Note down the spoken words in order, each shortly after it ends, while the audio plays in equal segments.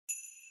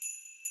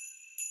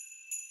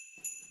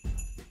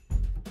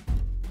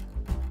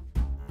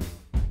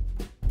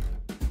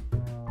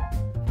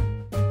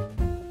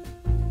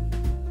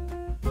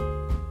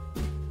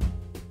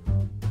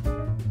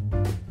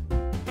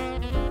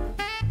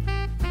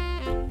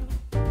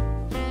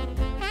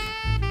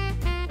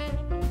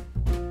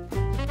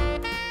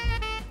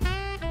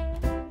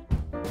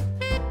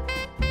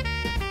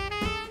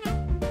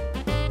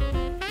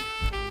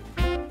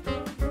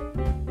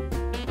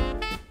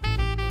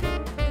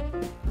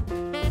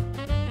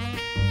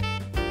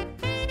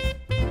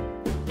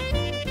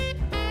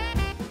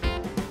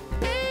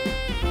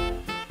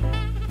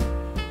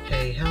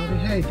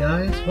Hey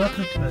guys,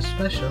 welcome to a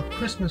special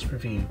Christmas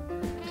review.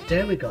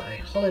 Today we got a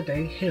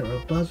Holiday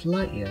Hero Buzz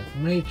Lightyear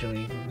made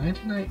during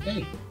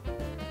 1998.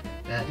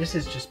 This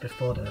is just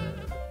before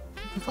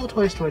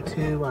Toy Story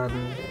 2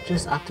 and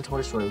just after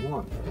Toy Story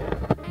 1.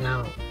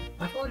 Now,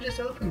 I thought I'd just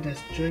open this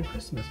during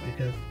Christmas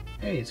because,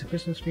 hey, it's a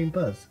Christmas themed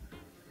Buzz.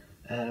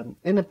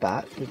 In the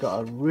back we got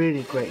a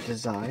really great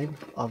design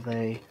of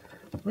a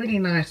really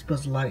nice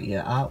Buzz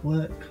Lightyear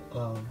artwork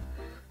of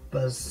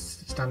Buzz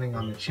standing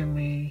on the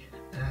chimney,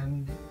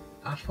 and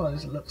I thought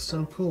this looked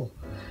so cool.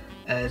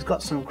 It's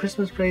got some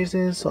Christmas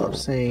phrases sort of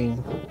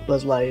saying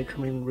Buzz Lightyear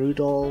coming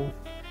Rudolph,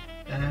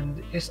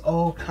 and it's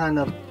all kind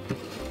of,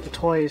 the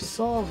toys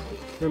sort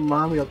of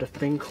remind me of the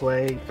Think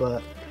Way,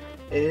 but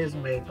it is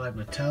made by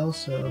Mattel,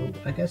 so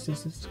I guess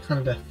this is kind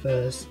of their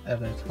first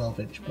ever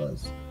 12-inch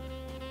Buzz.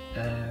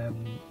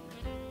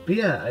 But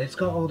yeah, it's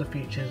got all the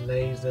features,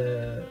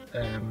 laser,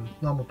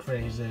 normal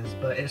phrases,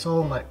 but it's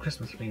all like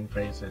Christmas themed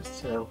phrases.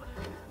 So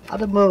at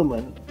the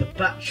moment the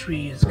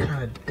battery is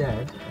kind of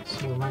dead,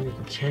 so we might need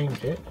to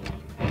change it.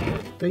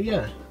 But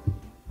yeah,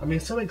 I mean,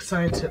 so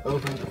excited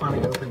to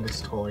finally open this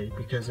toy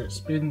because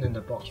it's been in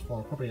the box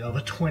for probably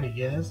over 20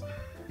 years,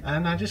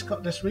 and I just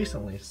got this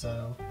recently,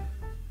 so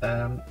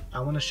I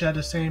want to share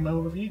the same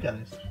over with you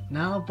guys.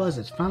 Now Buzz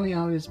is finally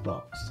out of his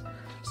box.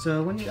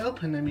 So when you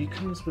open him, he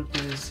comes with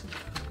these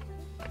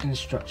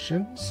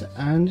instructions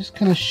and just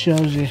kind of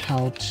shows you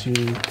how to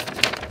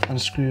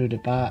unscrew the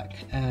back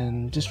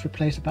and just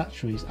replace the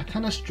batteries. I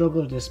kind of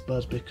struggled with this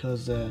Buzz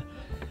because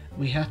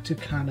we had to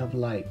kind of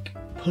like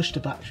push the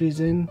batteries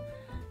in,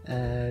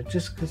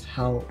 just because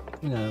how,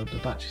 you know, the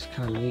batteries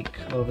kind of leak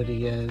over the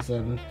years,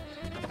 and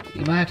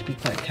you might have to be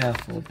quite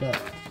careful,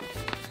 but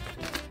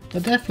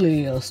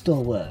definitely it'll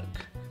still work.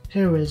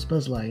 Here is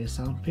Buzz Lightyear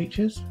sound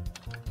features.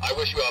 I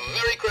wish you a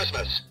Merry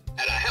Christmas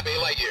and a Happy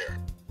Light Year.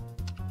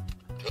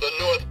 To the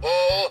North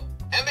Pole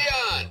and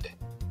beyond.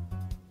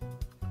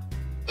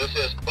 This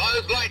is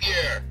Buzz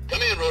Lightyear.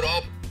 Come in,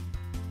 Rudolph.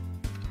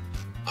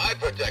 I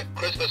protect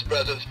Christmas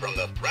presents from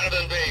the threat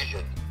of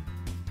invasion.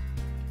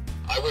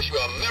 I wish you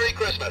a Merry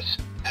Christmas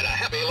and a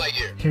Happy Light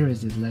Year. Here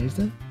is his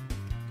laser.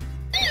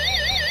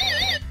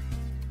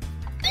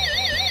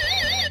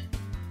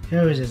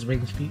 Here is his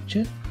wings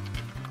feature.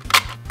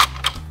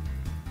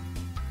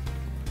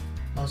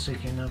 Also, you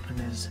can open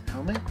his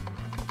helmet.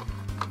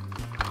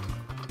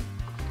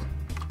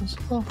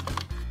 So,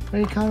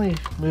 he can't really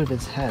move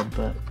his head,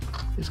 but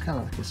it's kind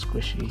of like a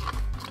squishy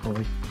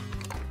toy.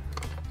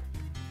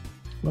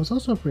 What's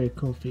also a pretty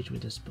cool feature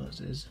with this Buzz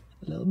is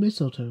a little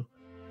mistletoe.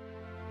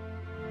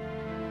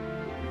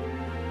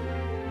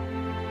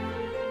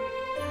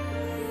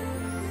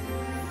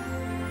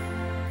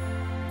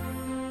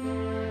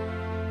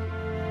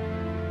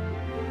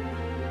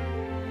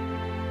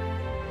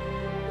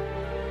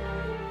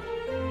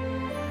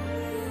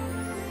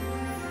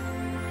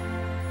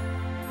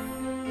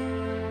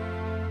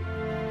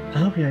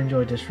 I hope you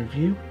enjoyed this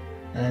review.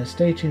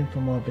 Stay tuned for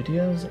more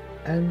videos,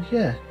 and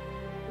yeah,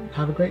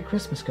 have a great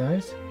Christmas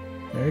guys.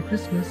 Merry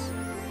Christmas.